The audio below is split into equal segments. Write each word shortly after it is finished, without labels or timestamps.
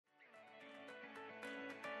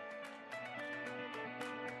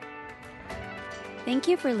Thank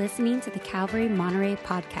you for listening to the Calvary Monterey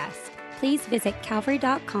podcast. Please visit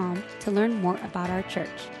calvary.com to learn more about our church.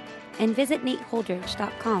 And visit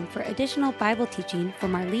nateholdridge.com for additional Bible teaching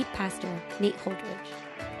from our lead pastor, Nate Holdridge.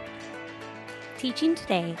 Teaching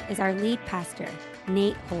today is our lead pastor,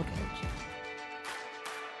 Nate Holdridge.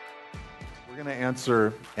 We're going to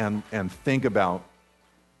answer and think about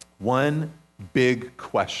one big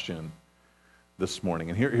question this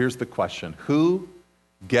morning. And here's the question. Who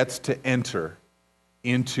gets to enter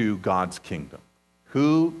into God's kingdom?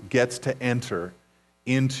 Who gets to enter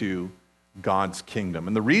into God's kingdom?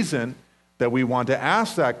 And the reason that we want to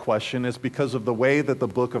ask that question is because of the way that the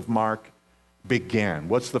book of Mark began.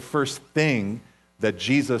 What's the first thing that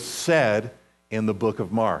Jesus said in the book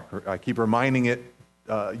of Mark? I keep reminding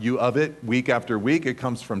you of it week after week. It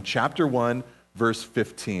comes from chapter 1, verse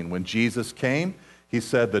 15. When Jesus came, he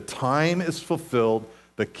said, "The time is fulfilled,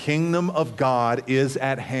 the kingdom of God is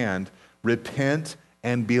at hand. Repent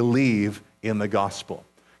and believe in the gospel."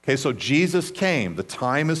 Okay, so Jesus came, the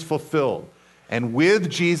time is fulfilled. And with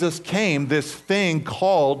Jesus came this thing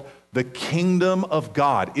called the kingdom of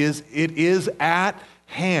God. It is at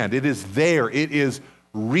hand, it is there, it is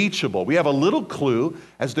reachable. We have a little clue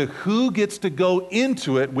as to who gets to go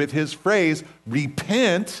into it with his phrase,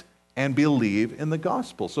 repent and believe in the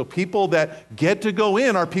gospel. So people that get to go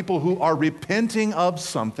in are people who are repenting of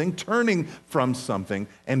something, turning from something,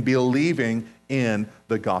 and believing in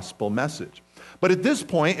the gospel message. But at this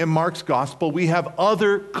point in Mark's gospel, we have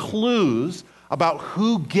other clues about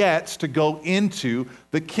who gets to go into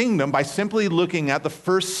the kingdom by simply looking at the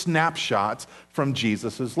first snapshots from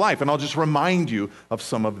Jesus' life. And I'll just remind you of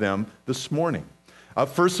some of them this morning.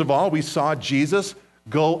 First of all, we saw Jesus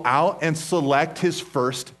go out and select his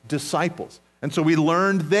first disciples. And so we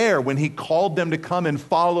learned there when he called them to come and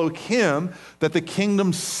follow him that the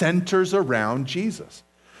kingdom centers around Jesus.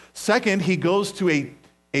 Second, he goes to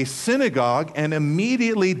a synagogue and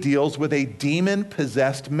immediately deals with a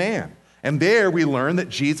demon-possessed man. And there we learn that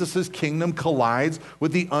Jesus' kingdom collides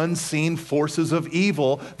with the unseen forces of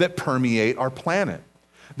evil that permeate our planet.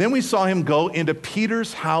 Then we saw him go into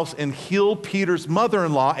Peter's house and heal Peter's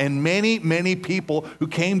mother-in-law and many, many people who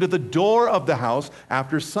came to the door of the house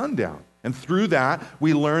after sundown. And through that,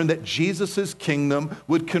 we learned that Jesus' kingdom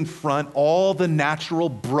would confront all the natural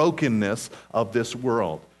brokenness of this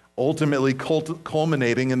world, ultimately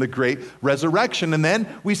culminating in the great resurrection. And then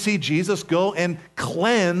we see Jesus go and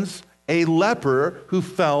cleanse a leper who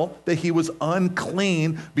felt that he was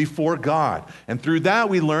unclean before God. And through that,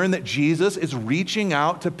 we learn that Jesus is reaching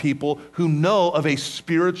out to people who know of a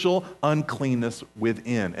spiritual uncleanness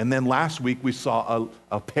within. And then last week, we saw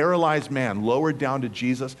a paralyzed man lowered down to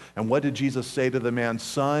Jesus. And what did Jesus say to the man?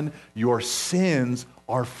 "Son, your sins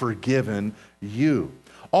are forgiven you."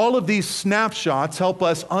 All of these snapshots help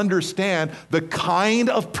us understand the kind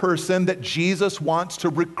of person that Jesus wants to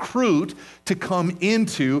recruit to come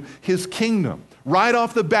into his kingdom. Right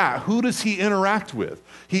off the bat, who does he interact with?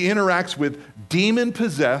 He interacts with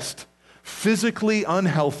demon-possessed, physically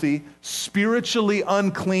unhealthy, spiritually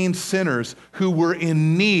unclean sinners who were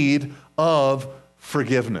in need of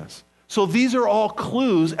forgiveness. So these are all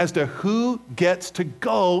clues as to who gets to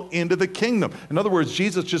go into the kingdom. In other words,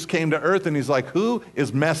 Jesus just came to earth and he's like, who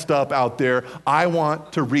is messed up out there? I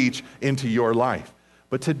want to reach into your life.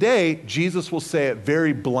 But today, Jesus will say it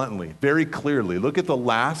very bluntly, very clearly. Look at the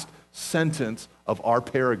last sentence of our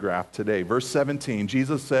paragraph today. Verse 17,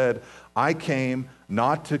 Jesus said, "I came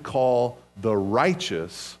not to call the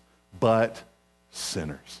righteous, but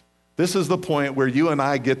sinners." This is the point where you and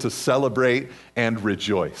I get to celebrate and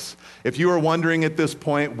rejoice. If you are wondering at this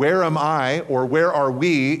point, where am I or where are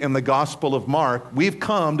we in the Gospel of Mark, we've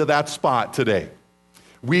come to that spot today.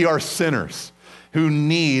 We are sinners who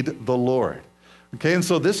need the Lord. Okay, and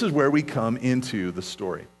so this is where we come into the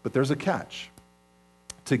story. But there's a catch.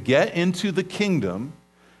 To get into the kingdom,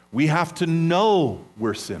 we have to know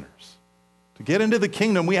we're sinners. To get into the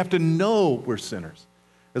kingdom, we have to know we're sinners.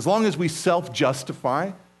 As long as we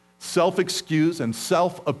self-justify, self-excuse, and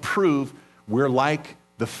self-approve, we're like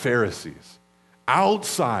the Pharisees,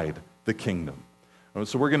 outside the kingdom.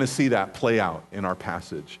 So we're going to see that play out in our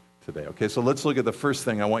passage today. Okay, so let's look at the first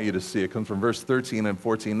thing I want you to see. It comes from verse 13 and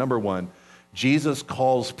 14. Number one, Jesus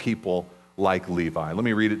calls people like Levi. Let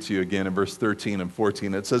me read it to you again in verse 13 and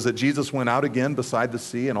 14. It says that Jesus went out again beside the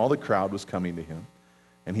sea, and all the crowd was coming to him,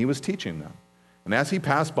 and he was teaching them. And as he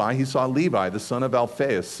passed by, he saw Levi, the son of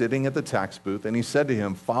Alphaeus, sitting at the tax booth, and he said to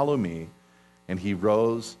him, "Follow me." And he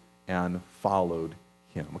rose and followed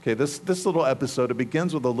him. Okay, this little episode, it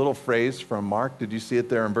begins with a little phrase from Mark. Did you see it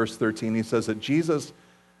there in verse 13? He says that Jesus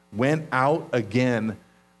went out again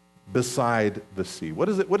beside the sea. What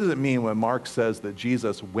does it mean when Mark says that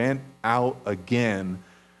Jesus went out again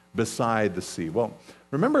beside the sea? Well,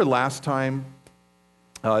 remember last time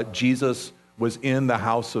Jesus was in the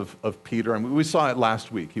house of Peter? I mean, we saw it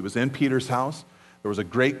last week. He was in Peter's house. There was a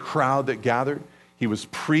great crowd that gathered. He was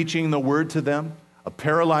preaching the word to them. A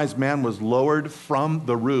paralyzed man was lowered from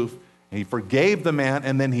the roof. And he forgave the man,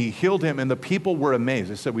 and then he healed him, and the people were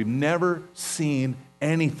amazed. They said, we've never seen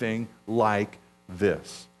anything like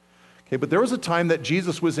this. Okay, but there was a time that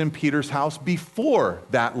Jesus was in Peter's house before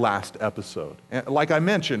that last episode. And like I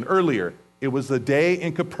mentioned earlier, it was the day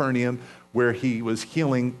in Capernaum where he was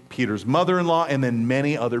healing Peter's mother-in-law and then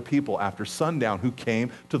many other people after sundown who came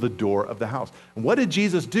to the door of the house. And what did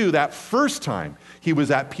Jesus do that first time he was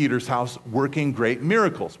at Peter's house working great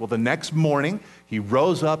miracles? Well, the next morning, he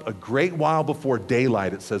rose up a great while before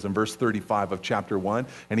daylight, it says in verse 35 of chapter 1,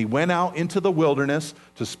 and he went out into the wilderness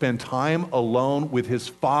to spend time alone with his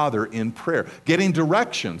Father in prayer, getting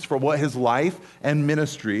directions for what his life and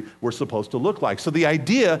ministry were supposed to look like. So the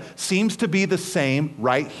idea seems to be the same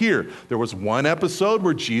right here. There was one episode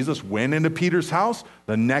where Jesus went into Peter's house.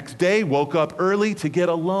 The next day, woke up early to get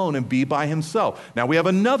alone and be by himself. Now we have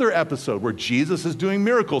another episode where Jesus is doing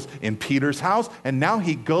miracles in Peter's house, and now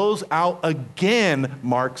he goes out again,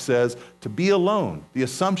 Mark says, to be alone. The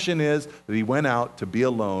assumption is that he went out to be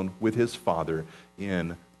alone with his Father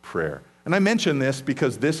in prayer. And I mention this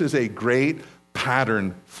because this is a great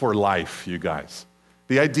pattern for life, you guys.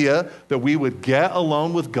 The idea that we would get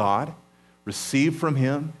alone with God, receive from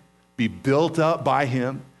him, be built up by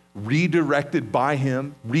him, redirected by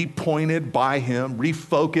him, repointed by him,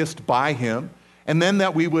 refocused by him, and then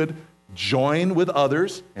that we would join with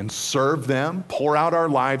others and serve them, pour out our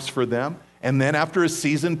lives for them, and then after a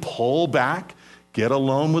season, pull back, get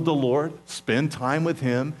alone with the Lord, spend time with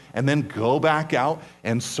him, and then go back out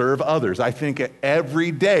and serve others. I think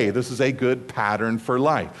every day this is a good pattern for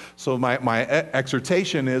life. So my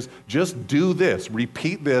exhortation is just do this,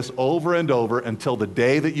 repeat this over and over until the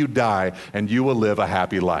day that you die, and you will live a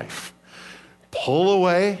happy life. Pull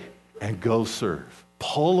away and go serve.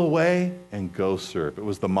 Pull away and go serve. It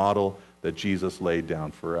was the model that Jesus laid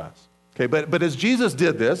down for us. Okay, but as Jesus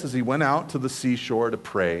did this, as he went out to the seashore to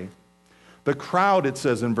pray, the crowd, it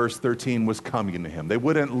says in verse 13, was coming to him. They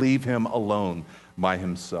wouldn't leave him alone by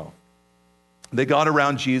himself. They got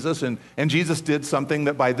around Jesus, and Jesus did something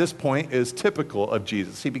that by this point is typical of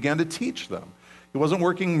Jesus. He began to teach them. He wasn't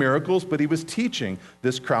working miracles, but he was teaching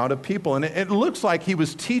this crowd of people. And it looks like he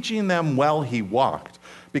was teaching them while he walked,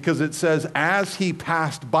 because it says, as he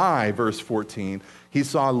passed by, verse 14, he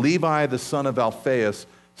saw Levi, the son of Alphaeus,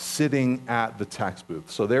 sitting at the tax booth.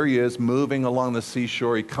 So there he is, moving along the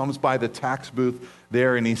seashore. He comes by the tax booth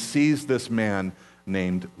there, and he sees this man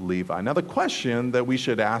named Levi. Now, the question that we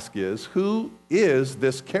should ask is, who is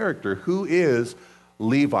this character? Who is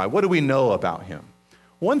Levi? What do we know about him?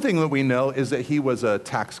 One thing that we know is that he was a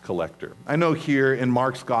tax collector. I know here in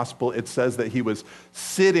Mark's gospel, it says that he was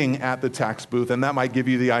sitting at the tax booth, and that might give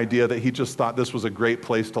you the idea that he just thought this was a great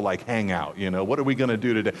place to like hang out. You know, what are we going to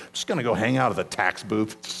do today? I'm just going to go hang out at the tax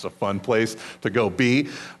booth. It's just a fun place to go be.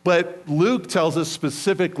 But Luke tells us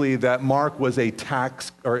specifically that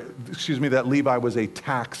that Levi was a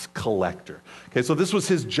tax collector. Okay, so this was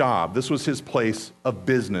his job. This was his place of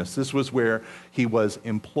business. This was where he was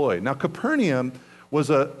employed. Now, Capernaum was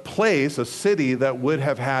a place, a city that would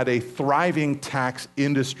have had a thriving tax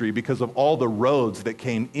industry because of all the roads that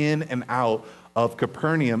came in and out of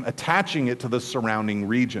Capernaum, attaching it to the surrounding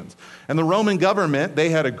regions. And the Roman government, they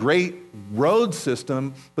had a great road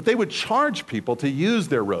system, but they would charge people to use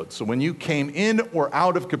their roads. So when you came in or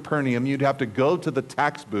out of Capernaum, you'd have to go to the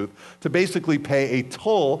tax booth to basically pay a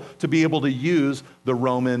toll to be able to use the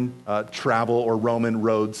Roman travel or Roman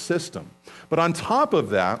road system. But on top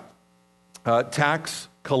of that, tax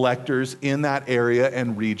collectors in that area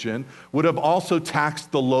and region would have also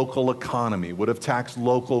taxed the local economy, would have taxed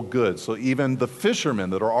local goods. So even the fishermen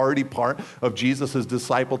that are already part of Jesus'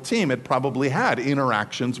 disciple team had probably had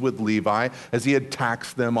interactions with Levi as he had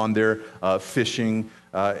taxed them on their fishing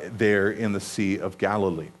there in the Sea of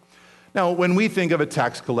Galilee. Now, when we think of a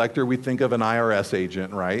tax collector, we think of an IRS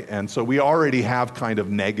agent, right? And so we already have kind of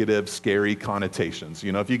negative, scary connotations.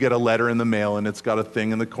 You know, if you get a letter in the mail and it's got a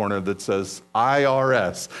thing in the corner that says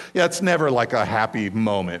IRS, yeah, it's never like a happy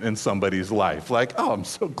moment in somebody's life. Like, oh, I'm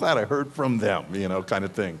so glad I heard from them, you know, kind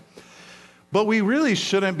of thing. But we really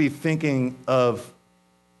shouldn't be thinking of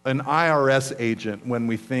an IRS agent when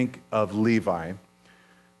we think of Levi,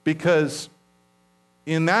 because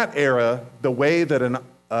in that era, the way that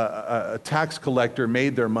a tax collector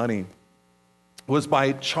made their money was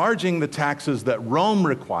by charging the taxes that Rome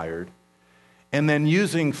required and then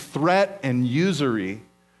using threat and usury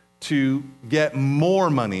to get more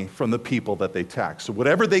money from the people that they taxed. So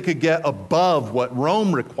whatever they could get above what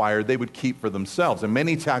Rome required, they would keep for themselves. And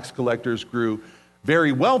many tax collectors grew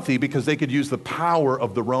very wealthy because they could use the power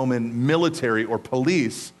of the Roman military or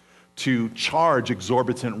police to charge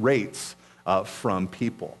exorbitant rates from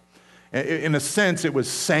people. In a sense, it was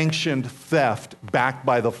sanctioned theft backed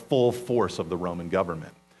by the full force of the Roman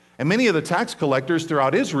government. And many of the tax collectors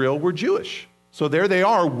throughout Israel were Jewish. So there they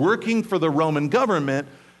are, working for the Roman government,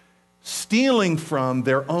 stealing from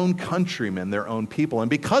their own countrymen, their own people. And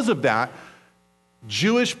because of that,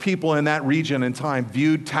 Jewish people in that region and time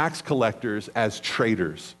viewed tax collectors as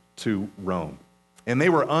traitors to Rome. And they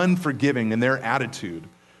were unforgiving in their attitude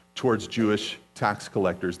towards Jewish tax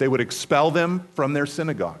collectors. They would expel them from their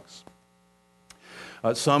synagogues.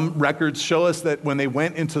 Some records show us that when they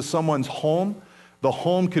went into someone's home, the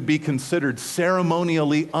home could be considered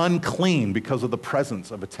ceremonially unclean because of the presence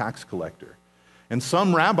of a tax collector. And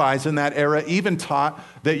some rabbis in that era even taught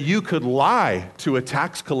that you could lie to a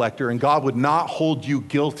tax collector and God would not hold you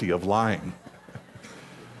guilty of lying.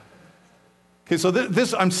 Okay, so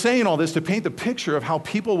I'm saying all this to paint the picture of how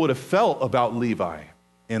people would have felt about Levi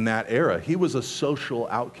in that era. He was a social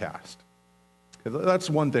outcast. That's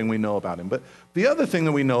one thing we know about him. But the other thing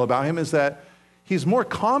that we know about him is that he's more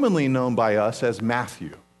commonly known by us as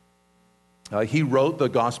Matthew. He wrote the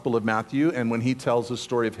Gospel of Matthew, and when he tells the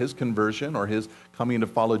story of his conversion or his coming to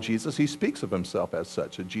follow Jesus, he speaks of himself as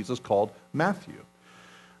such, a Jesus called Matthew.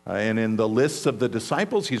 And in the lists of the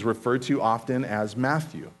disciples, he's referred to often as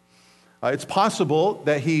Matthew. It's possible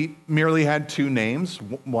that he merely had two names,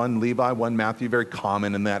 one Levi, one Matthew, very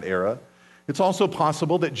common in that era. It's also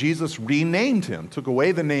possible that Jesus renamed him, took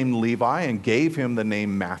away the name Levi and gave him the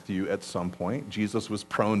name Matthew at some point. Jesus was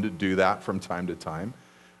prone to do that from time to time.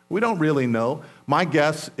 We don't really know. My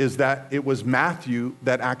guess is that it was Matthew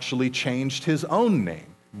that actually changed his own name,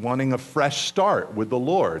 wanting a fresh start with the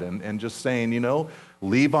Lord and just saying,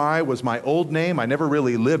 Levi was my old name. I never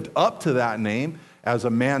really lived up to that name as a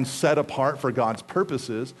man set apart for God's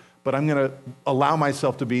purposes, but I'm going to allow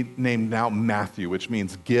myself to be named now Matthew, which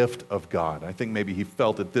means gift of God. I think maybe he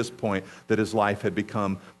felt at this point that his life had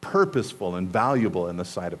become purposeful and valuable in the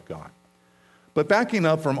sight of God. But backing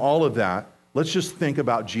up from all of that, let's just think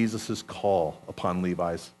about Jesus' call upon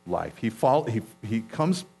Levi's life. He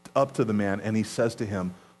comes up to the man and he says to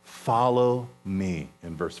him, "Follow me,"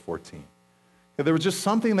 in verse 14. There was just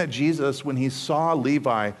something that Jesus, when he saw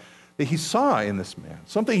Levi, that he saw in this man,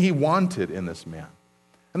 something he wanted in this man.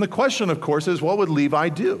 And the question, of course, is what would Levi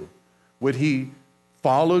do? Would he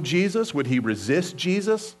follow Jesus? Would he resist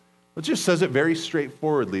Jesus? It just says it very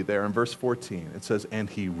straightforwardly there in verse 14. It says, "And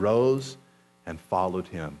he rose and followed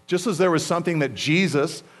him." Just as there was something that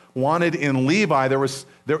Jesus wanted in Levi, there was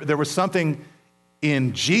something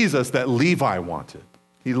in Jesus that Levi wanted.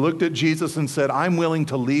 He looked at Jesus and said, "I'm willing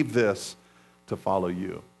to leave this to follow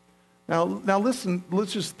you." Now listen,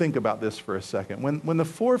 let's just think about this for a second. When the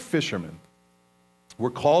four fishermen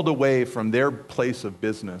were called away from their place of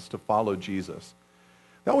business to follow Jesus,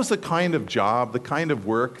 that was the kind of job, the kind of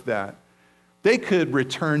work that they could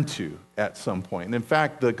return to at some point. And in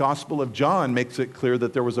fact, the Gospel of John makes it clear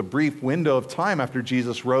that there was a brief window of time after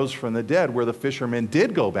Jesus rose from the dead where the fishermen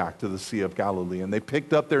did go back to the Sea of Galilee, and they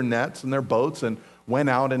picked up their nets and their boats and went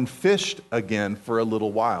out and fished again for a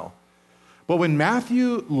little while. But when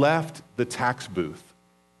Matthew left the tax booth,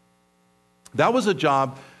 that was a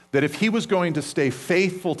job that if he was going to stay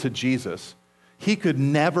faithful to Jesus, he could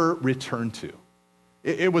never return to.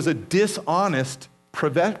 It was a dishonest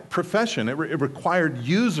profession. It required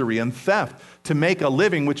usury and theft to make a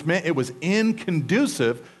living, which meant it was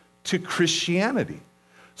inconducive to Christianity.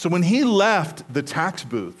 So when he left the tax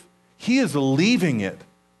booth, he is leaving it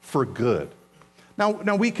for good.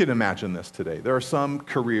 Now we can imagine this today. There are some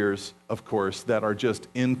careers, of course, that are just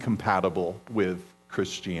incompatible with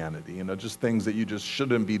Christianity, just things that you just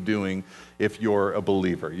shouldn't be doing if you're a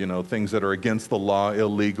believer, things that are against the law,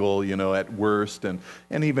 illegal, at worst, and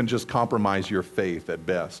even just compromise your faith at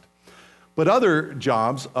best. But other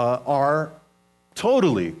jobs are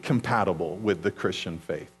totally compatible with the Christian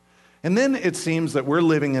faith. And then it seems that we're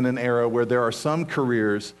living in an era where there are some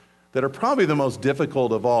careers that are probably the most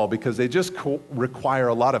difficult of all because they just require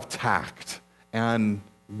a lot of tact and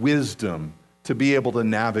wisdom to be able to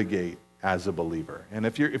navigate as a believer. And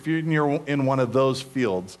if you're in one of those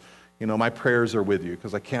fields, my prayers are with you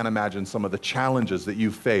because I can't imagine some of the challenges that you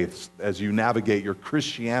face as you navigate your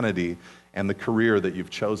Christianity and the career that you've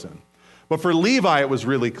chosen. But for Levi, it was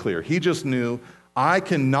really clear. He just knew, I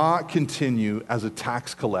cannot continue as a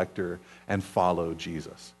tax collector and follow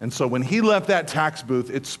Jesus. And so when he left that tax booth,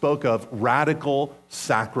 it spoke of radical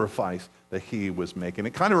sacrifice that he was making.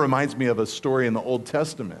 It kind of reminds me of a story in the Old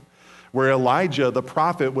Testament where Elijah, the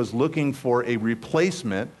prophet, was looking for a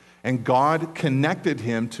replacement, and God connected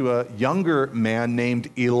him to a younger man named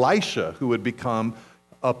Elisha, who would become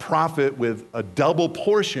a prophet with a double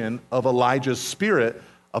portion of Elijah's spirit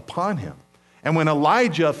upon him. And when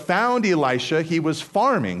Elijah found Elisha, he was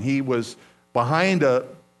farming. He was behind a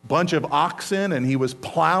bunch of oxen, and he was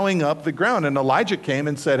plowing up the ground. And Elijah came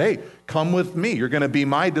and said, hey, come with me. You're going to be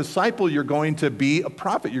my disciple. You're going to be a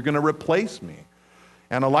prophet. You're going to replace me.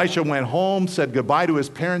 And Elisha went home, said goodbye to his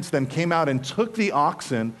parents, then came out and took the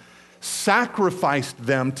oxen, sacrificed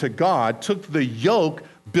them to God, took the yoke,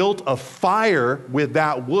 built a fire with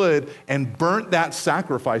that wood, and burnt that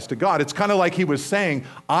sacrifice to God. It's kind of like he was saying,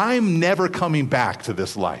 I'm never coming back to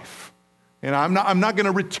this life. And I'm not going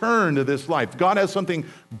to return to this life. God has something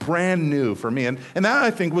brand new for me. And that, I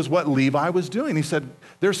think, was what Levi was doing. He said,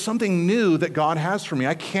 there's something new that God has for me.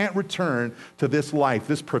 I can't return to this life,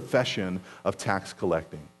 this profession of tax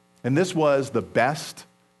collecting. And this was the best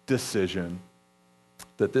decision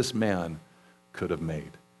that this man could have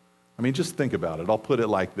made. I mean, just think about it. I'll put it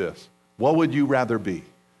like this. What would you rather be?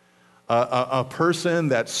 A person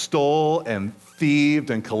that stole and thieved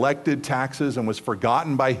and collected taxes and was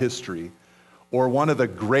forgotten by history, or one of the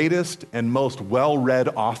greatest and most well-read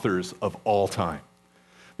authors of all time?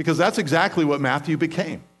 Because that's exactly what Matthew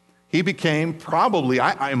became. He became probably,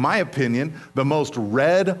 in my opinion, the most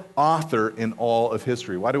read author in all of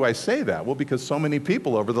history. Why do I say that? Well, because so many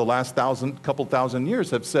people over the last couple thousand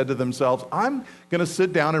years have said to themselves, I'm going to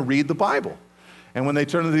sit down and read the Bible. And when they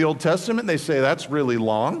turn to the Old Testament, they say, that's really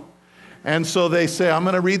long. And so they say, I'm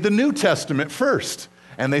going to read the New Testament first.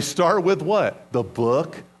 And they start with what? The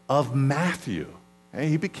book of Matthew. And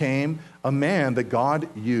he became a man that God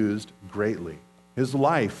used greatly. His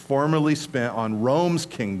life, formerly spent on Rome's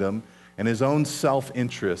kingdom and his own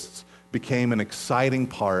self-interests, became an exciting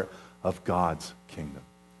part of God's kingdom.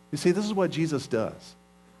 You see, this is what Jesus does.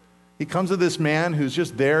 He comes to this man who's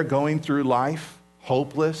just there going through life,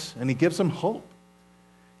 hopeless, and he gives him hope.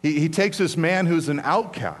 He takes this man who's an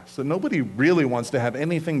outcast that nobody really wants to have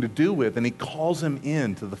anything to do with, and he calls him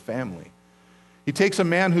into the family. He takes a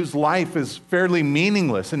man whose life is fairly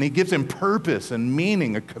meaningless, and he gives him purpose and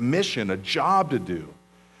meaning, a commission, a job to do.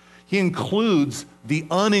 He includes the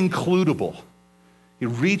unincludable. He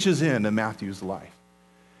reaches into Matthew's life.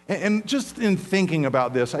 And just in thinking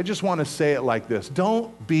about this, I just want to say it like this.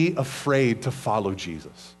 Don't be afraid to follow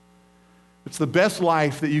Jesus. It's the best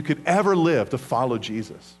life that you could ever live, to follow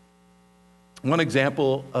Jesus. One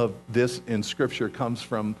example of this in Scripture comes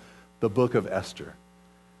from the book of Esther.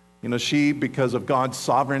 You know, she, because of God's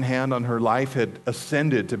sovereign hand on her life, had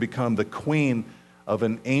ascended to become the queen of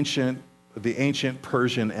the ancient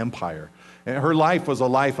Persian Empire. And her life was a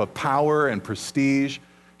life of power and prestige.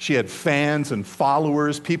 She had fans and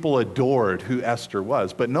followers. People adored who Esther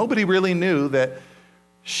was. But nobody really knew that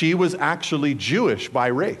she was actually Jewish by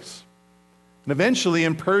race. And eventually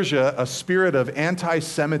in Persia, a spirit of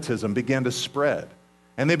anti-Semitism began to spread.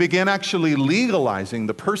 And they began actually legalizing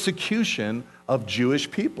the persecution of Jewish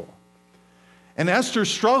people. And Esther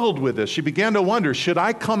struggled with this. She began to wonder, should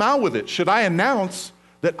I come out with it? Should I announce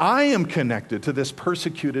that I am connected to this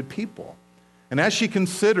persecuted people? And as she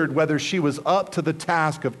considered whether she was up to the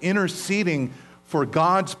task of interceding for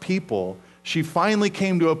God's people, she finally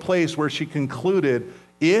came to a place where she concluded,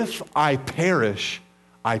 if I perish,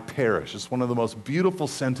 I perish. It's one of the most beautiful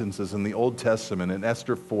sentences in the Old Testament in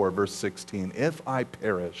Esther 4, verse 16. If I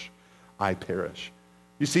perish, I perish.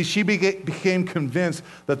 You see, she became convinced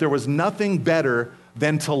that there was nothing better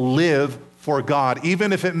than to live for God,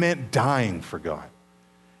 even if it meant dying for God.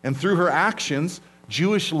 And through her actions,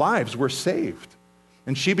 Jewish lives were saved.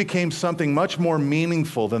 And she became something much more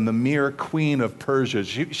meaningful than the mere queen of Persia.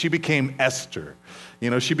 She became Esther.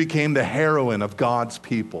 You know, she became the heroine of God's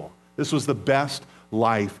people. This was the best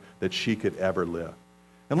life that she could ever live.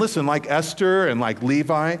 And listen, like Esther and like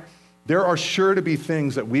Levi, there are sure to be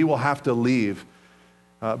things that we will have to leave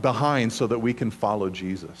behind so that we can follow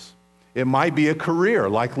Jesus. It might be a career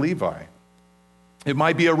like Levi. It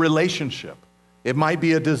might be a relationship. It might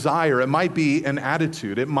be a desire. It might be an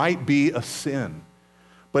attitude. It might be a sin.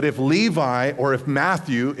 But if Levi or if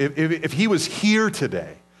Matthew, if he was here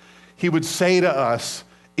today, he would say to us,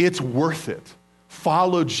 it's worth it.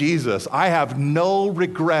 Follow Jesus. I have no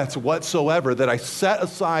regrets whatsoever that I set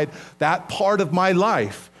aside that part of my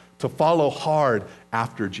life to follow hard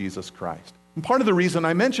after Jesus Christ. And part of the reason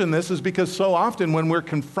I mention this is because so often when we're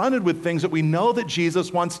confronted with things that we know that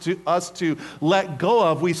Jesus wants us to let go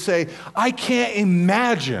of, we say, I can't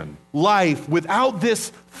imagine life without this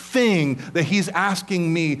thing that he's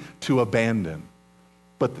asking me to abandon.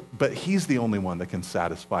 But he's the only one that can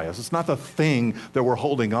satisfy us. It's not the thing that we're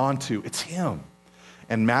holding on to, it's him.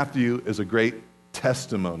 And Matthew is a great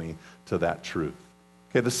testimony to that truth.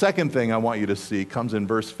 Okay, the second thing I want you to see comes in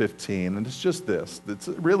verse 15, and it's just this. It's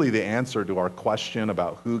really the answer to our question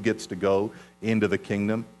about who gets to go into the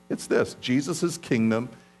kingdom. It's this: Jesus' kingdom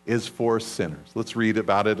is for sinners. Let's read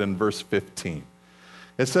about it in verse 15.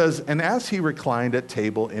 It says, "And as he reclined at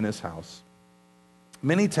table in his house,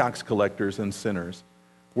 many tax collectors and sinners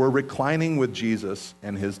were reclining with Jesus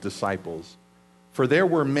and his disciples, for there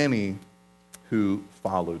were many who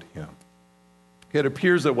followed him." It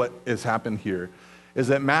appears that what has happened here is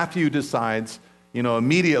that Matthew decides,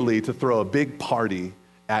 immediately to throw a big party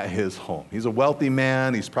at his home. He's a wealthy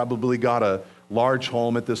man. He's probably got a large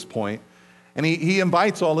home at this point. And he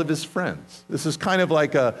invites all of his friends. This is kind of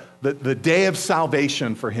like the day of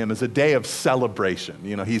salvation for him is a day of celebration.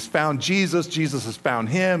 He's found Jesus. Jesus has found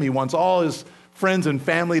him. He wants all his friends and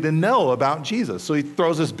family to know about Jesus. So he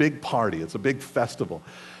throws this big party. It's a big festival.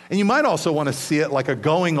 And you might also want to see it like a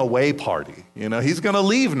going away party. He's going to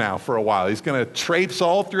leave now for a while. He's going to traipse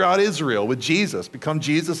all throughout Israel with Jesus, become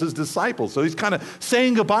Jesus' disciple. So he's kind of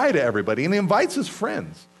saying goodbye to everybody, and he invites his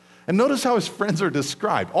friends. And notice how his friends are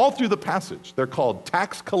described all through the passage. They're called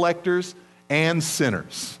tax collectors and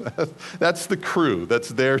sinners. That's the crew that's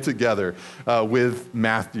there together with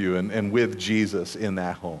Matthew and with Jesus in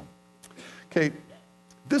that home. Okay,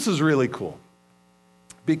 this is really cool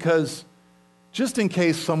because just in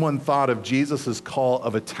case someone thought of Jesus' call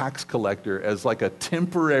of a tax collector as like a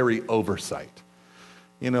temporary oversight,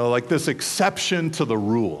 like this exception to the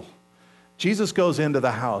rule, Jesus goes into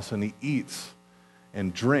the house and he eats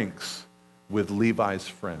and drinks with Levi's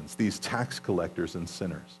friends, these tax collectors and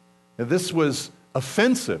sinners. Now, this was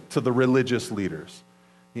offensive to the religious leaders.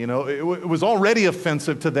 It was already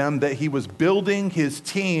offensive to them that he was building his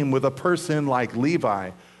team with a person like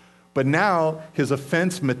Levi. But now his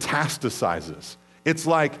offense metastasizes. It's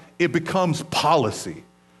like it becomes policy.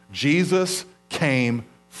 Jesus came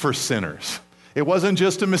for sinners. It wasn't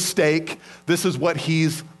just a mistake. This is what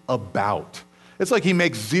he's about. It's like he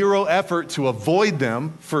makes zero effort to avoid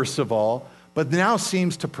them, first of all, but now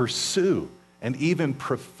seems to pursue and even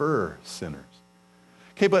prefer sinners.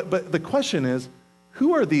 Okay, but the question is,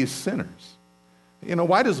 who are these sinners?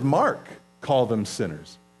 Why does Mark call them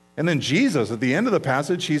sinners? And then Jesus, at the end of the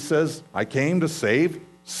passage, he says, I came to save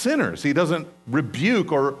sinners. He doesn't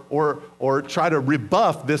rebuke or try to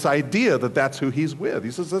rebuff this idea that that's who he's with.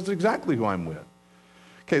 He says, that's exactly who I'm with.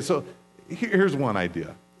 Okay, so here's one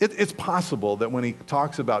idea. It's possible that when he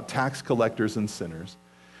talks about tax collectors and sinners,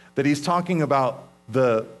 that he's talking about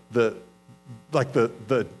the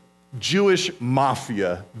Jewish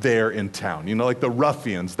mafia there in town, like the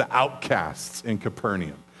ruffians, the outcasts in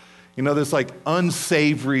Capernaum. This like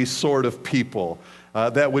unsavory sort of people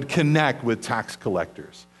that would connect with tax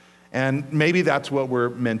collectors. And maybe that's what we're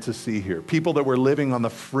meant to see here. People that were living on the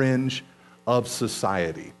fringe of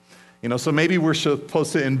society. So maybe we're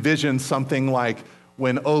supposed to envision something like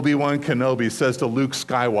when Obi-Wan Kenobi says to Luke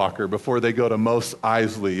Skywalker before they go to Mos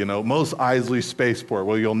Eisley, Mos Eisley Spaceport,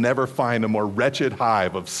 well, you'll never find a more wretched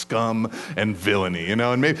hive of scum and villainy, and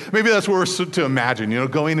maybe that's what we're to imagine,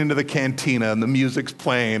 going into the cantina and the music's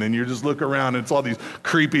playing and you just look around and it's all these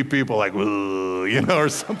creepy people like, ooh, or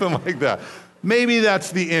something like that. Maybe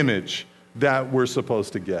that's the image that we're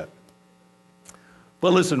supposed to get.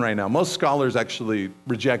 But listen right now, most scholars actually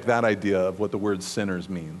reject that idea of what the word sinners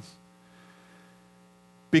means.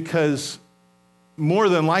 Because more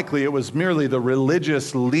than likely it was merely the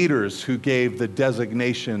religious leaders who gave the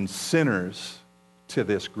designation sinners to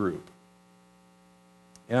this group.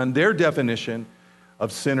 And their definition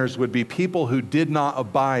of sinners would be people who did not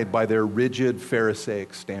abide by their rigid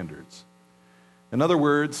Pharisaic standards. In other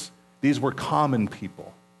words, these were common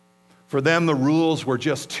people. For them, the rules were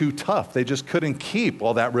just too tough. They just couldn't keep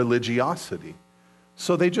all that religiosity.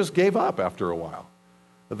 So they just gave up after a while.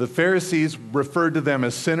 The Pharisees referred to them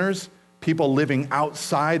as sinners, people living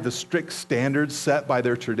outside the strict standards set by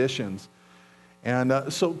their traditions. And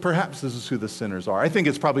so perhaps this is who the sinners are. I think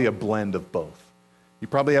it's probably a blend of both. You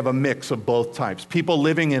probably have a mix of both types. People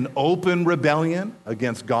living in open rebellion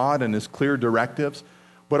against God and his clear directives,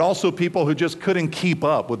 but also people who just couldn't keep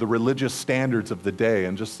up with the religious standards of the day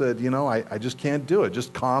and just said, I just can't do it.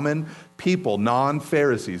 Just common people,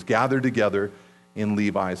 non-Pharisees, gathered together in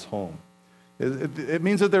Levi's home. It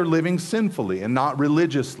means that they're living sinfully and not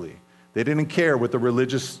religiously. They didn't care what the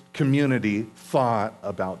religious community thought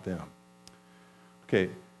about them. Okay,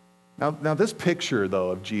 now this picture,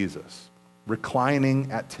 though, of Jesus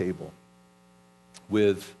reclining at table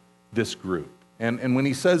with this group, and when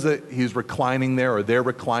he says that he's reclining there or they're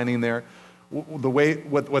reclining there,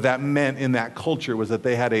 what that meant in that culture was that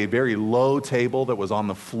they had a very low table that was on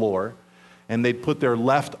the floor, and they'd put their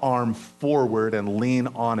left arm forward and lean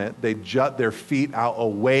on it. They'd jut their feet out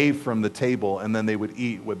away from the table, and then they would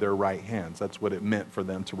eat with their right hands. That's what it meant for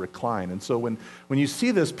them to recline. And so when you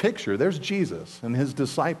see this picture, there's Jesus and his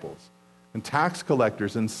disciples and tax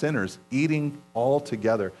collectors and sinners eating all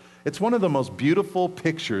together. It's one of the most beautiful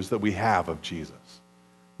pictures that we have of Jesus.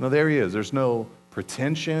 Now, there he is. There's no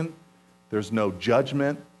pretension. There's no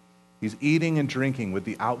judgment. He's eating and drinking with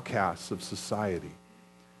the outcasts of society.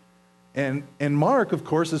 And Mark, of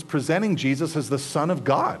course, is presenting Jesus as the Son of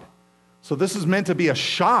God. So this is meant to be a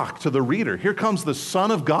shock to the reader. Here comes the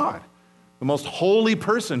Son of God, the most holy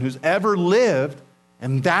person who's ever lived,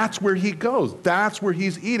 and that's where he goes. That's where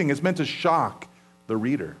he's eating. It's meant to shock the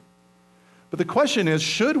reader. But the question is,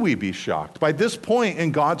 should we be shocked? By this point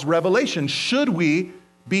in God's revelation, should we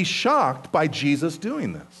be shocked by Jesus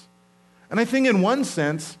doing this? And I think in one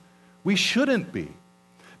sense, we shouldn't be.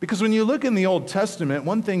 Because when you look in the Old Testament,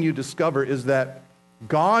 one thing you discover is that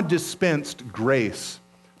God dispensed grace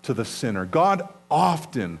to the sinner. God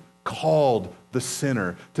often called the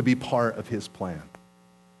sinner to be part of his plan.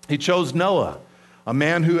 He chose Noah, a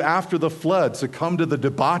man who after the flood succumbed to the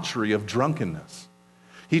debauchery of drunkenness.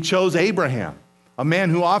 He chose Abraham, a man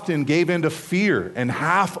who often gave in to fear and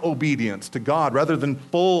half obedience to God rather than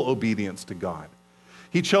full obedience to God.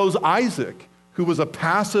 He chose Isaac, who was a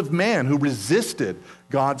passive man who resisted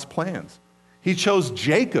God's plans. He chose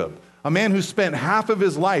Jacob, a man who spent half of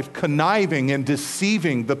his life conniving and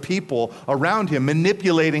deceiving the people around him,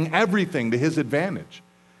 manipulating everything to his advantage.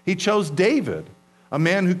 He chose David, a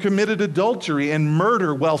man who committed adultery and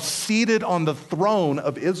murder while seated on the throne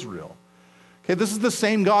of Israel. Okay, this is the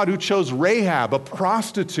same God who chose Rahab, a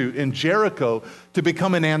prostitute in Jericho, to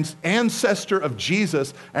become an ancestor of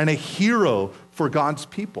Jesus and a hero for God's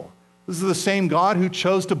people. This is the same God who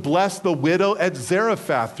chose to bless the widow at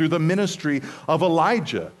Zarephath through the ministry of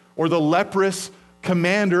Elijah, or the leprous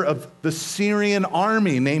commander of the Syrian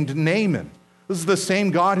army named Naaman. This is the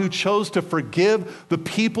same God who chose to forgive the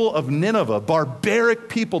people of Nineveh, barbaric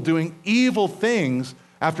people doing evil things,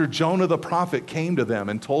 after Jonah the prophet came to them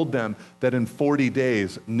and told them that in 40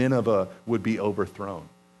 days Nineveh would be overthrown.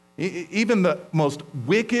 Even the most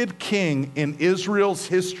wicked king in Israel's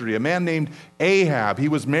history, a man named Ahab, he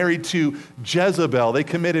was married to Jezebel. They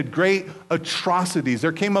committed great atrocities.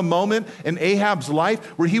 There came a moment in Ahab's life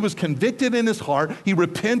where he was convicted in his heart. He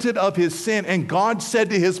repented of his sin, and God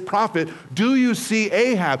said to his prophet, "Do you see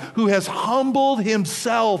Ahab, who has humbled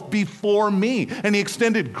himself before me?" And he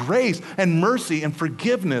extended grace and mercy and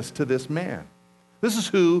forgiveness to this man. This is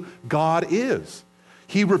who God is.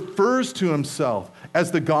 He refers to himself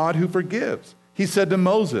as the God who forgives. He said to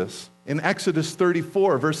Moses in Exodus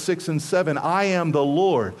 34, verse 6 and 7, "I am the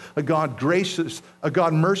Lord, a God gracious, a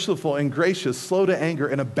God merciful and gracious, slow to anger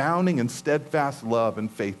and abounding in steadfast love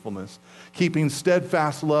and faithfulness, keeping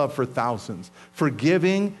steadfast love for thousands,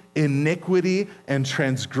 forgiving iniquity and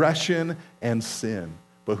transgression and sin,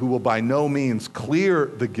 but who will by no means clear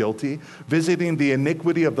the guilty, visiting the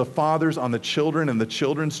iniquity of the fathers on the children and the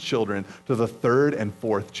children's children to the third and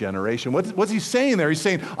fourth generation." What's he saying there? He's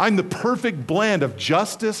saying, I'm the perfect blend of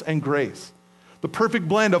justice and grace, the perfect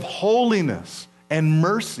blend of holiness and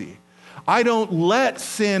mercy. I don't let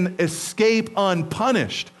sin escape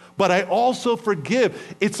unpunished, but I also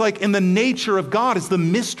forgive. It's like in the nature of God is the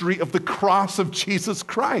mystery of the cross of Jesus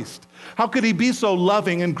Christ. How could he be so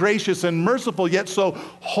loving and gracious and merciful, yet so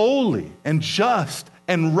holy and just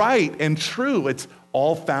and right and true? It's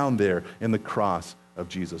all found there in the cross of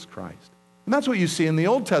Jesus Christ. And that's what you see in the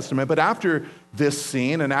Old Testament. But after this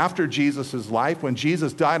scene and after Jesus' life, when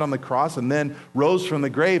Jesus died on the cross and then rose from the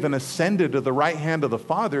grave and ascended to the right hand of the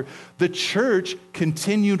Father, the church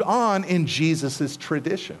continued on in Jesus'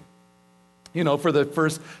 tradition. You know, for the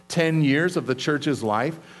first 10 years of the church's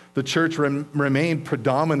life, the church remained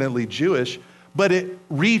predominantly Jewish, but it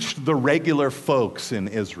reached the regular folks in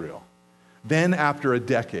Israel. Then, after a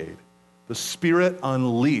decade, the Spirit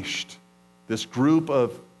unleashed this group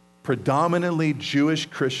of predominantly Jewish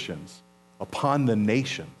Christians upon the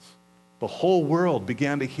nations. The whole world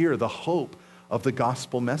began to hear the hope of the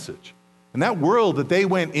gospel message. And that world that they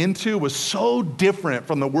went into was so different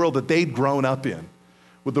from the world that they'd grown up in,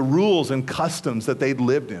 with the rules and customs that they'd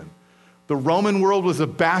lived in. The Roman world was a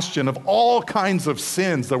bastion of all kinds of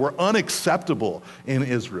sins that were unacceptable in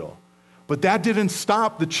Israel. But that didn't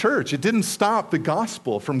stop the church. It didn't stop the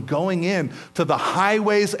gospel from going in to the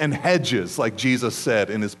highways and hedges, like Jesus said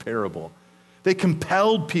in his parable. They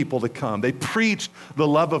compelled people to come. They preached the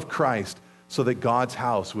love of Christ so that God's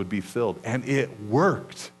house would be filled. And it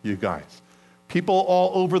worked, you guys. People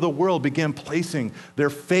all over the world began placing their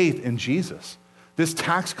faith in Jesus. This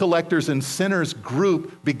tax collectors and sinners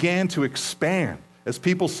group began to expand as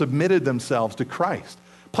people submitted themselves to Christ.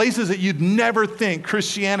 Places that you'd never think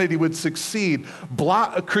Christianity would succeed.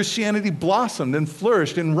 Christianity blossomed and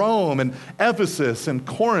flourished in Rome and Ephesus and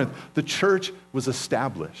Corinth. The church was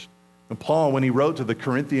established. And Paul, when he wrote to the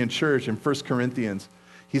Corinthian church in 1 Corinthians,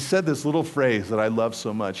 he said this little phrase that I love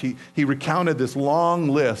so much. He recounted this long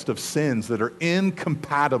list of sins that are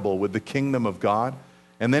incompatible with the kingdom of God.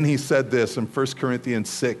 And then he said this in 1 Corinthians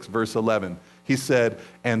 6, verse 11. He said,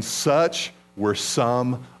 "And such were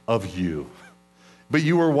some of you. But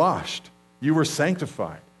you were washed, you were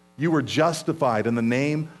sanctified, you were justified in the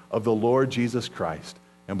name of the Lord Jesus Christ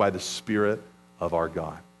and by the Spirit of our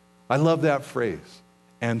God." I love that phrase.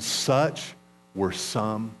 And such were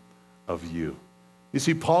some of you. You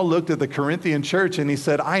see, Paul looked at the Corinthian church and he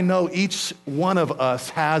said, I know each one of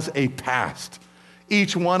us has a past.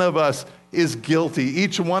 Each one of us is guilty.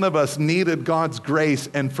 Each one of us needed God's grace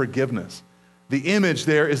and forgiveness. The image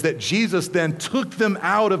there is that Jesus then took them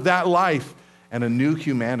out of that life, and a new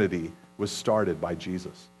humanity was started by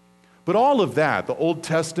Jesus. But all of that, the Old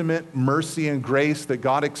Testament mercy and grace that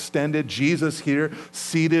God extended, Jesus here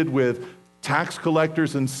seated with tax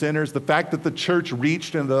collectors and sinners, the fact that the church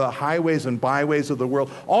reached into the highways and byways of the world,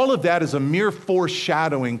 all of that is a mere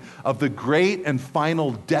foreshadowing of the great and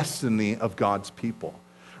final destiny of God's people.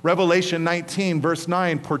 Revelation 19, verse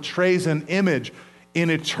 9, portrays an image in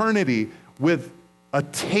eternity with a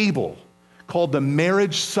table called the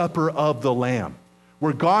marriage supper of the Lamb,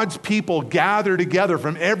 where God's people gather together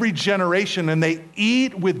from every generation and they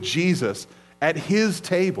eat with Jesus at his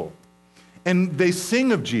table. And they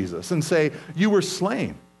sing of Jesus and say, "You were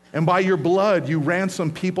slain, and by your blood you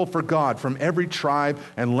ransomed people for God from every tribe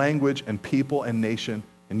and language and people and nation,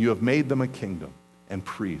 and you have made them a kingdom and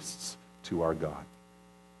priests to our God."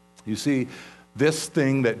 You see, this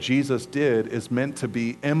thing that Jesus did is meant to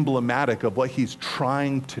be emblematic of what he's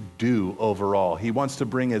trying to do overall. He wants to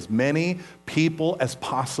bring as many people as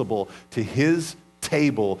possible to his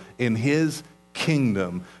table in his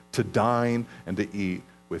kingdom to dine and to eat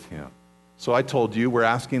with him. So I told you we're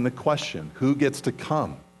asking the question, who gets to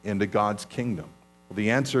come into God's kingdom? Well,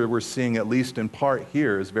 the answer we're seeing, at least in part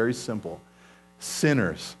here, is very simple.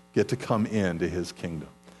 Sinners get to come into his kingdom.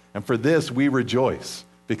 And for this, we rejoice,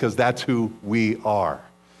 because that's who we are.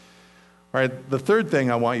 All right, the third thing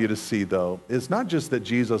I want you to see, though, is not just that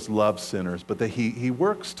Jesus loves sinners, but that he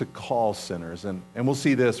works to call sinners. And we'll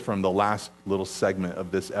see this from the last little segment of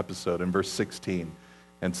this episode in verse 16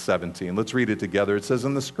 and 17. Let's read it together. It says,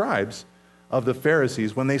 "And the scribes of the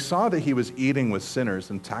Pharisees, when they saw that he was eating with sinners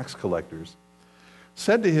and tax collectors,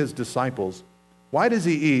 said to his disciples, 'Why does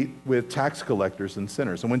he eat with tax collectors and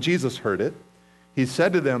sinners?' And when Jesus heard it, he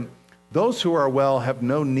said to them, 'Those who are well have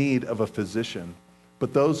no need of a physician,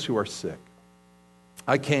 but those who are sick.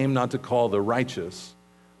 I came not to call the righteous,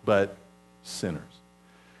 but sinners.'"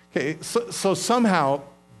 Okay, so somehow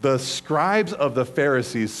the scribes of the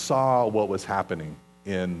Pharisees saw what was happening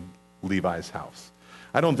in Levi's house.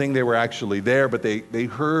 I don't think they were actually there, but they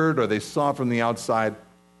heard or they saw from the outside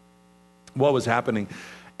what was happening.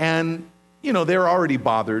 And, they're already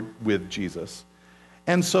bothered with Jesus.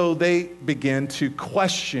 And so they begin to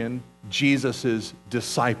question Jesus'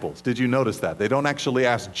 disciples. Did you notice that? They don't actually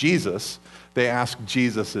ask Jesus, they ask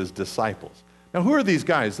Jesus' disciples. Now, who are these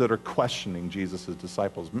guys that are questioning Jesus'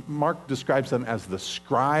 disciples? Mark describes them as the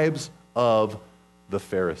scribes of the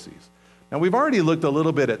Pharisees. Now, we've already looked a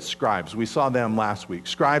little bit at scribes. We saw them last week.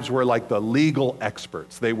 Scribes were like the legal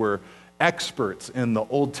experts. They were experts in the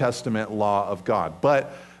Old Testament law of God.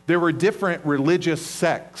 But there were different religious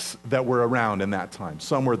sects that were around in that time.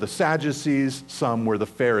 Some were the Sadducees, some were the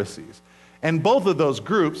Pharisees. And both of those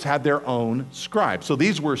groups had their own scribes. So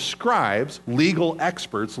these were scribes, legal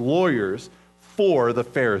experts, lawyers for the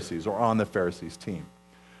Pharisees or on the Pharisees' team.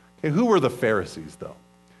 Okay, who were the Pharisees, though?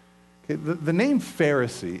 Okay, the name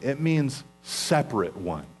Pharisee, it means separate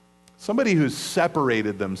one. Somebody who's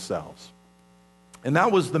separated themselves. And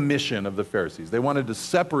that was the mission of the Pharisees. They wanted to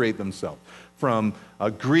separate themselves from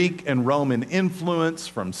Greek and Roman influence,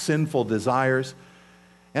 from sinful desires.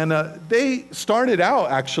 And they started out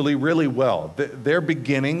actually really well. Their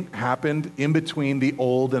beginning happened in between the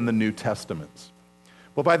Old and the New Testaments.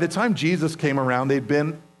 But by the time Jesus came around, they'd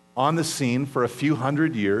been on the scene for a few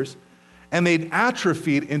hundred years, and they'd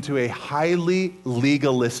atrophied into a highly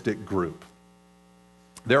legalistic group.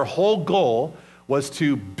 Their whole goal was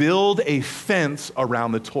to build a fence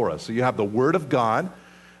around the Torah. So you have the Word of God.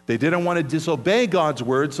 They didn't want to disobey God's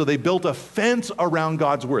Word, so they built a fence around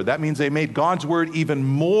God's Word. That means they made God's Word even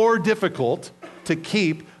more difficult to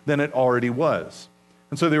keep than it already was.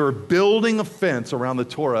 And so they were building a fence around the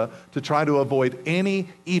Torah to try to avoid any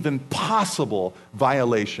even possible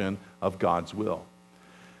violation of God's will.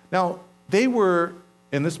 Now, they were,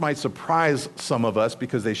 and this might surprise some of us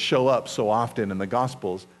because they show up so often in the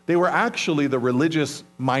Gospels, they were actually the religious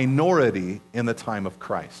minority in the time of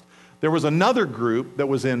Christ. There was another group that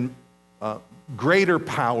was in greater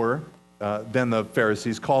power than the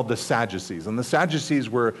Pharisees called the Sadducees. And the Sadducees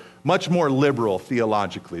were much more liberal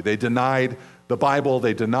theologically. They denied the Bible,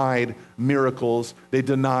 they denied miracles, they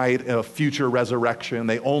denied a future resurrection.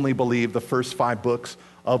 They only believed the first 5 books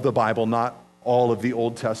of the Bible, not all of the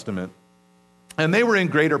Old Testament. And they were in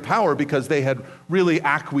greater power because they had really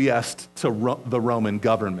acquiesced to the Roman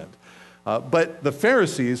government. But the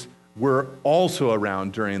Pharisees were also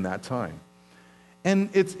around during that time.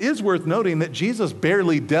 And it is worth noting that Jesus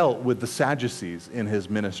barely dealt with the Sadducees in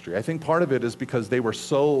his ministry. I think part of it is because they were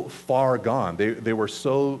so far gone. They were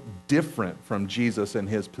so different from Jesus and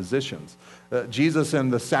his positions. Jesus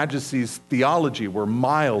and the Sadducees' theology were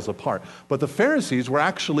miles apart. But the Pharisees were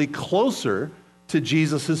actually closer to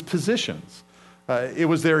Jesus' positions. It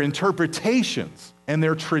was their interpretations and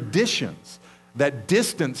their traditions that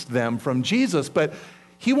distanced them from Jesus. But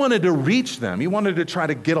he wanted to reach them. He wanted to try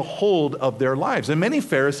to get a hold of their lives. And many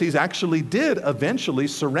Pharisees actually did eventually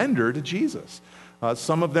surrender to Jesus.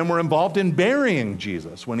 Some of them were involved in burying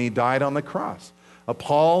Jesus when he died on the cross.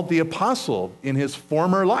 Paul the apostle in his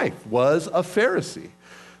former life was a Pharisee.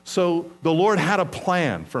 So the Lord had a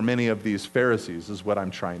plan for many of these Pharisees is what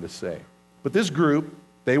I'm trying to say. But this group,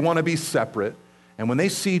 they want to be separate. And when they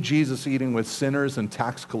see Jesus eating with sinners and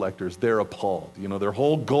tax collectors, they're appalled. You know, their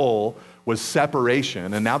whole goal was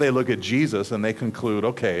separation. And now they look at Jesus and they conclude,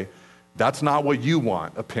 okay, that's not what you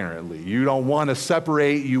want, apparently. You don't want to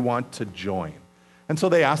separate, you want to join. And so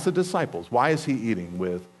they ask the disciples, why is he eating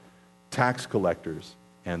with tax collectors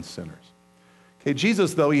and sinners? Okay,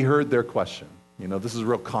 Jesus, though, he heard their question. You know, this is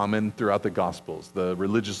real common throughout the Gospels. The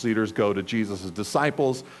religious leaders go to Jesus'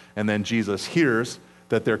 disciples, and then Jesus hears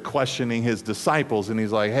that they're questioning his disciples, and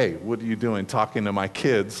he's like, hey, what are you doing talking to my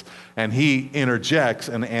kids? And he interjects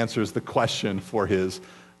and answers the question for his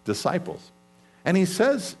disciples. And he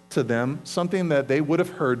says to them something that they would have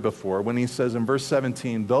heard before when he says in verse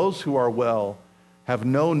 17, those who are well have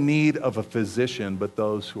no need of a physician, but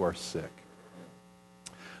those who are sick.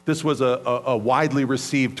 This was a widely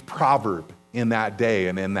received proverb in that day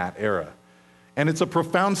and in that era. And it's a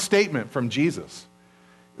profound statement from Jesus.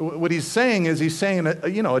 What he's saying is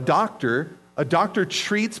a doctor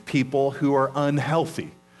treats people who are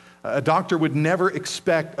unhealthy. A doctor would never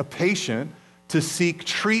expect a patient to seek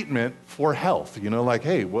treatment for health. You know, like,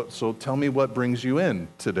 hey, so tell me what brings you in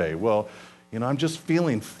today. Well, you know, I'm just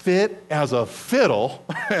feeling fit as a fiddle,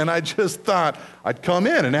 and I just thought I'd come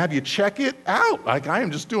in and have you check it out. Like, I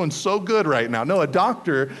am just doing so good right now. No, a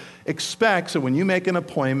doctor expects that when you make an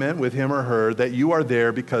appointment with him or her that you are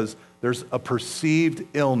there because there's a perceived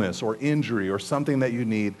illness or injury or something that you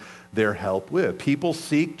need their help with. People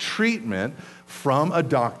seek treatment from a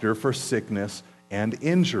doctor for sickness and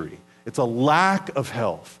injury. It's a lack of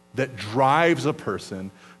health that drives a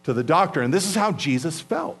person to the doctor. And this is how Jesus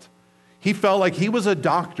felt. He felt like he was a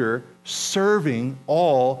doctor serving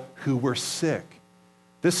all who were sick.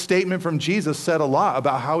 This statement from Jesus said a lot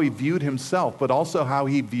about how he viewed himself, but also how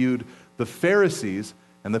he viewed the Pharisees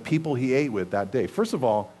and the people he ate with that day. First of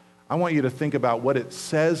all, I want you to think about what it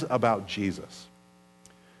says about Jesus.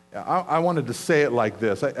 I wanted to say it like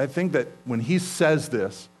this. I think that when he says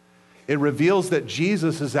this, it reveals that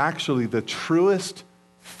Jesus is actually the truest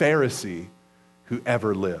Pharisee who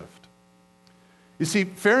ever lived. You see,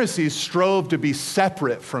 Pharisees strove to be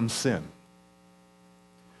separate from sin.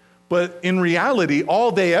 But in reality,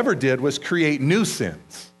 all they ever did was create new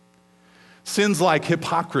sins. Sins like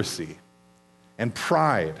hypocrisy and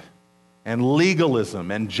pride and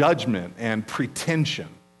legalism and judgment and pretension.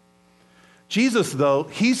 Jesus, though,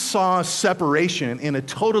 he saw separation in a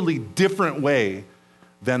totally different way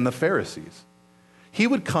than the Pharisees. He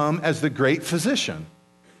would come as the great physician.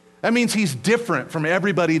 That means he's different from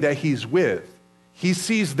everybody that he's with. He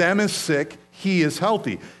sees them as sick, he is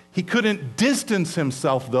healthy. He couldn't distance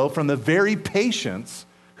himself, though, from the very patients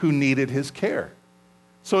who needed his care.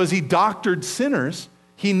 So as he doctored sinners,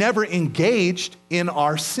 he never engaged in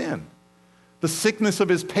our sin. The sickness of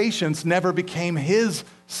his patients never became his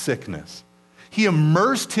sickness. He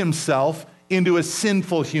immersed himself into a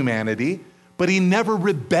sinful humanity, but he never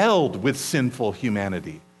rebelled with sinful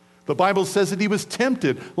humanity. The Bible says that he was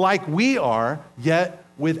tempted like we are, yet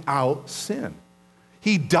without sin.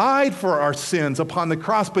 He died for our sins upon the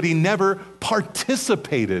cross, but he never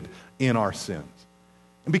participated in our sins.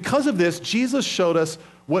 And because of this, Jesus showed us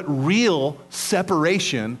what real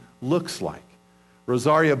separation looks like.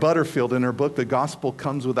 Rosaria Butterfield, in her book, The Gospel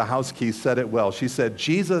Comes with a House Key, said it well. She said,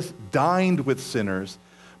 Jesus dined with sinners,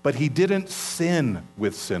 but he didn't sin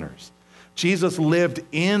with sinners. Jesus lived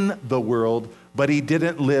in the world, but he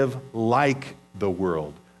didn't live like the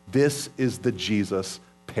world. This is the Jesus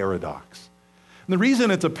paradox. And the reason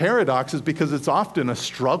it's a paradox is because it's often a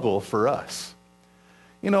struggle for us.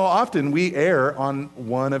 You know, often we err on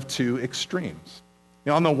one of two extremes.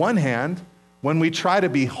 You know, on the one hand, when we try to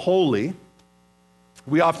be holy,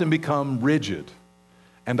 we often become rigid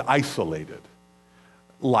and isolated,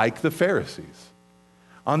 like the Pharisees.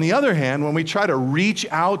 On the other hand, when we try to reach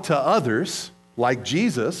out to others, like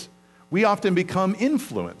Jesus, we often become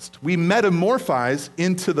influenced. We metamorphose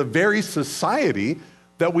into the very society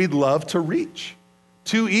that we'd love to reach.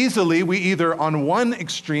 Too easily, we either on one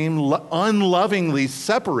extreme unlovingly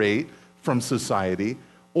separate from society,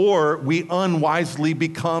 or we unwisely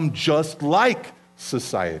become just like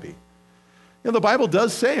society. You know, the Bible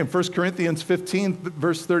does say in 1 Corinthians 15,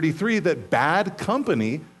 verse 33, that bad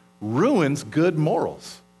company ruins good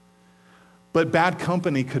morals. But bad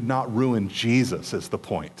company could not ruin Jesus, is the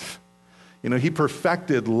point. You know, he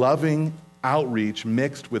perfected loving outreach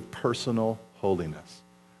mixed with personal holiness.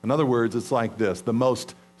 In other words, it's like this: the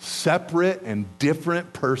most separate and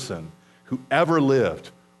different person who ever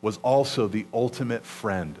lived was also the ultimate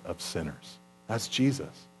friend of sinners. That's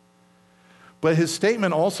Jesus. But his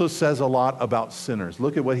statement also says a lot about sinners.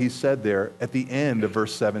 Look at what he said there at the end of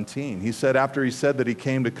verse 17. He said, after he said that he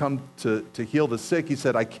came to heal the sick, he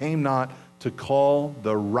said, I came not to call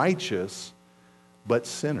the righteous, but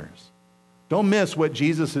sinners. Don't miss what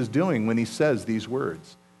Jesus is doing when he says these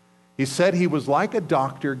words. He said he was like a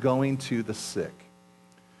doctor going to the sick.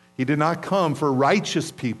 He did not come for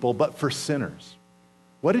righteous people, but for sinners.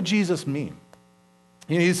 What did Jesus mean?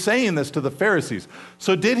 He's saying this to the Pharisees.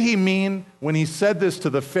 So did he mean, when he said this to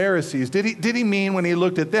the Pharisees, did he mean when he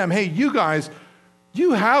looked at them, hey, you guys,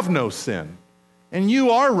 you have no sin, and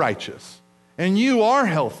you are righteous, and you are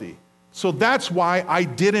healthy. So that's why I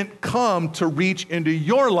didn't come to reach into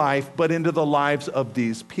your life, but into the lives of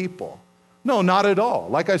these people. No, not at all.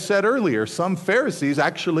 Like I said earlier, some Pharisees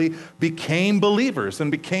actually became believers and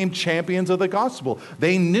became champions of the gospel.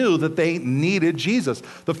 They knew that they needed Jesus.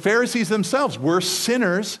 The Pharisees themselves were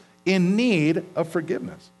sinners in need of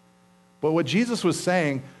forgiveness. But what Jesus was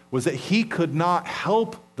saying was that he could not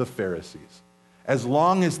help the Pharisees as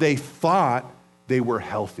long as they thought they were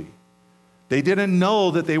healthy. They didn't know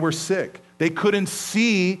that they were sick. They couldn't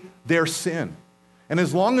see their sin. And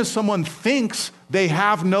as long as someone thinks they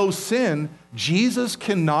have no sin, Jesus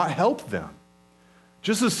cannot help them.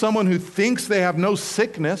 Just as someone who thinks they have no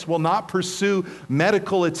sickness will not pursue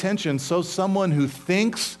medical attention, so someone who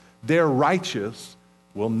thinks they're righteous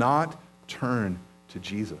will not turn to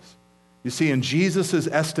Jesus. You see, in Jesus'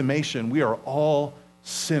 estimation, we are all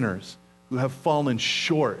sinners who have fallen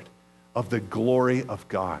short of the glory of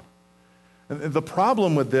God. And the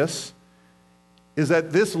problem with this is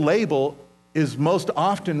that this label is most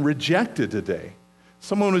often rejected today.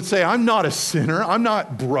 Someone would say, I'm not a sinner, I'm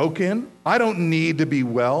not broken, I don't need to be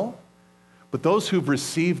well. But those who've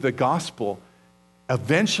received the gospel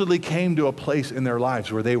eventually came to a place in their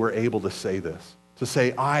lives where they were able to say this, to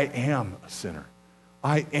say, I am a sinner.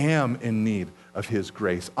 I am in need of his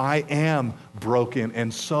grace. I am broken,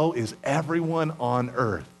 and so is everyone on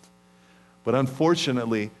earth. But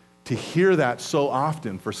unfortunately, to hear that so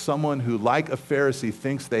often for someone who, like a Pharisee,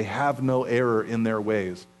 thinks they have no error in their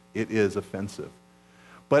ways, it is offensive.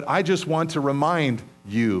 But I just want to remind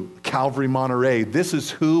you, Calvary Monterey, this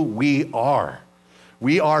is who we are.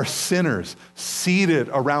 We are sinners seated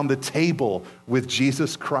around the table with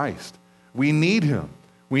Jesus Christ. We need him.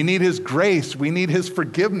 We need his grace. We need his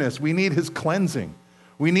forgiveness. We need his cleansing.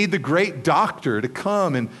 We need the great doctor to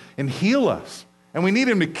come and heal us. And we need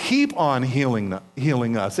him to keep on healing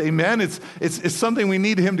us. Amen? It's something we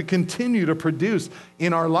need him to continue to produce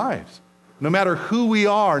in our lives. No matter who we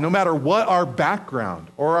are, no matter what our background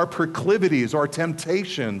or our proclivities or our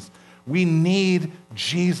temptations, we need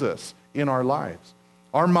Jesus in our lives.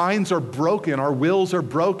 Our minds are broken, our wills are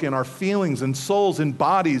broken, our feelings and souls and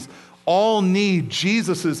bodies all need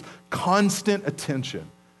Jesus' constant attention.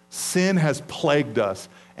 Sin has plagued us,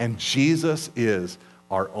 and Jesus is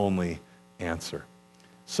our only answer.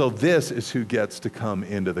 So this is who gets to come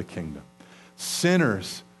into the kingdom.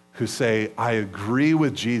 Sinners who say, I agree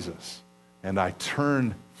with Jesus. and I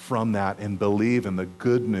turn from that and believe in the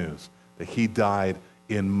good news that he died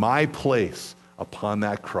in my place upon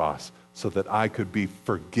that cross so that I could be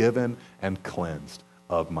forgiven and cleansed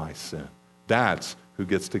of my sin. That's who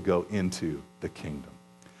gets to go into the kingdom.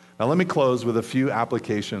 Now let me close with a few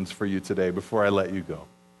applications for you today before I let you go.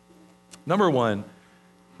 Number one,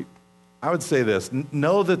 I would say this: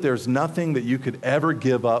 know that there's nothing that you could ever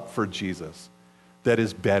give up for Jesus that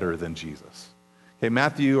is better than Jesus. Okay,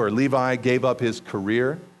 Matthew or Levi gave up his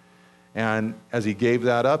career, and as he gave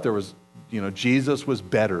that up, there was, Jesus was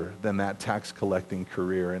better than that tax collecting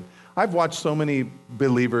career. And I've watched so many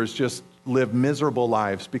believers just live miserable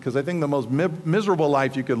lives, because I think the most miserable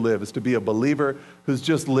life you could live is to be a believer who's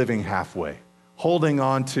just living halfway, holding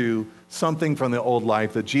on to something from the old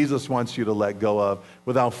life that Jesus wants you to let go of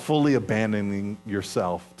without fully abandoning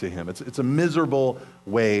yourself to him. It's a miserable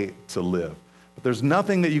way to live. But there's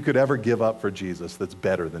nothing that you could ever give up for Jesus that's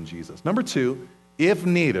better than Jesus. Number two, if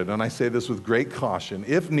needed, and I say this with great caution,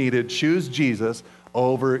 if needed, choose Jesus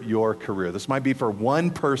over your career. This might be for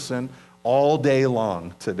one person all day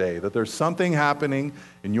long today, that there's something happening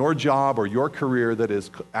in your job or your career that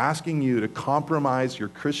is asking you to compromise your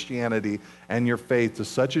Christianity and your faith to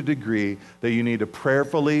such a degree that you need to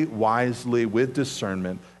prayerfully, wisely, with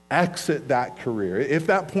discernment, exit that career. If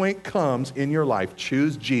that point comes in your life,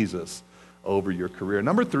 choose Jesus over your career.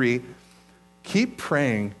 Number three, keep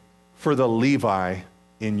praying for the Levi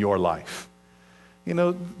in your life.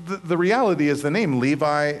 The reality is the name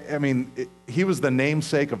Levi, he was the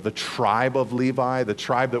namesake of the tribe of Levi, the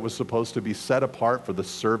tribe that was supposed to be set apart for the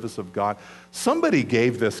service of God. Somebody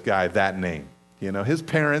gave this guy that name. His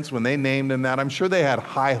parents, when they named him that, I'm sure they had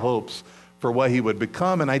high hopes for what he would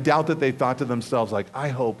become, and I doubt that they thought to themselves, I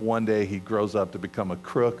hope one day he grows up to become a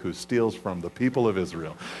crook who steals from the people of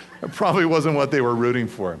Israel. That probably wasn't what they were rooting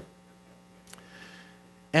for.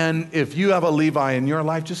 And if you have a Levi in your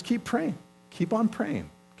life, just keep praying. Keep on praying.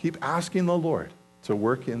 Keep asking the Lord to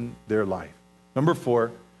work in their life. Number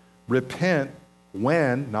four, repent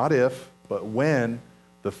when, not if, but when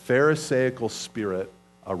the Pharisaical spirit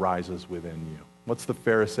arises within you. What's the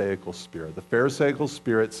Pharisaical spirit? The Pharisaical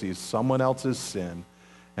spirit sees someone else's sin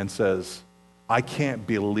and says, I can't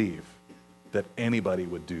believe that anybody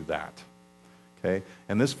would do that. Okay?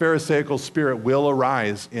 And this Pharisaical spirit will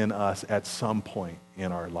arise in us at some point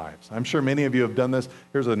in our lives. I'm sure many of you have done this.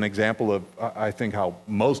 Here's an example of, I think, how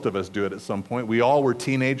most of us do it at some point. We all were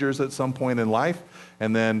teenagers at some point in life,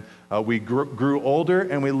 and then we grew older,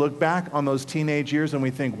 and we look back on those teenage years, and we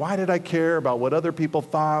think, why did I care about what other people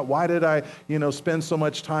thought? Why did I, spend so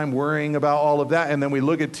much time worrying about all of that? And then we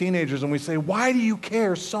look at teenagers, and we say, why do you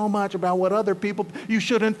care so much about what other people, you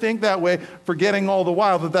shouldn't think that way, forgetting all the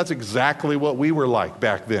while that that's exactly what we were like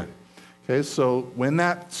back then. Okay, so when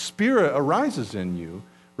that spirit arises in you,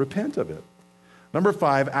 repent of it. Number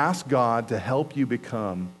five, ask God to help you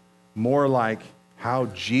become more like how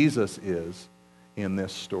Jesus is in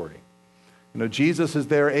this story. Jesus is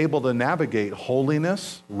there able to navigate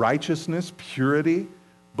holiness, righteousness, purity,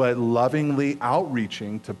 but lovingly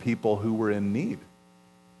outreaching to people who were in need.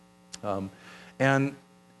 I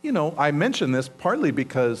mention this partly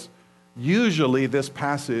because usually this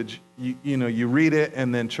passage, you read it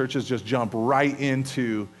and then churches just jump right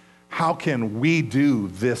into how can we do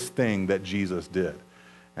this thing that Jesus did.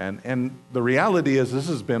 And the reality is this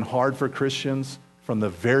has been hard for Christians from the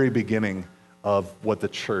very beginning of what the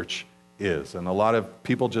church is. And a lot of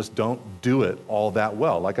people just don't do it all that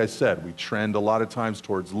well. Like I said, we trend a lot of times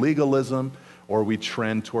towards legalism, or we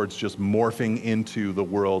trend towards just morphing into the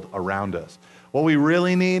world around us. What we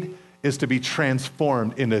really need is to be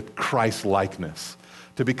transformed into Christ-likeness,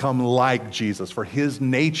 to become like Jesus, for his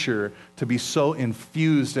nature to be so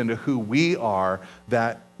infused into who we are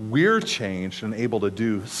that we're changed and able to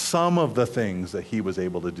do some of the things that he was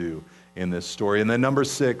able to do in this story. And then number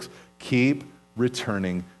six, keep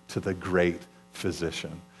returning to the great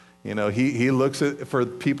physician. He looks for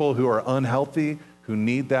people who are unhealthy, who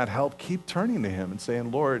need that help. Keep turning to him and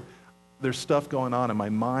saying, Lord, there's stuff going on in my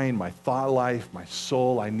mind, my thought life, my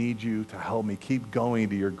soul. I need you to help me. Keep going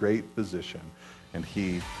to your great physician, and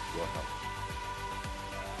he will help.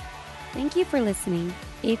 Thank you for listening.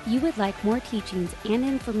 If you would like more teachings and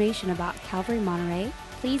information about Calvary Monterey,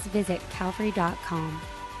 please visit calvary.com.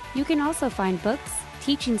 You can also find books,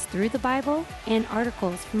 teachings through the Bible, and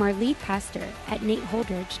articles from our lead pastor at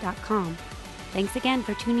nateholdridge.com. Thanks again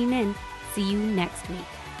for tuning in. See you next week.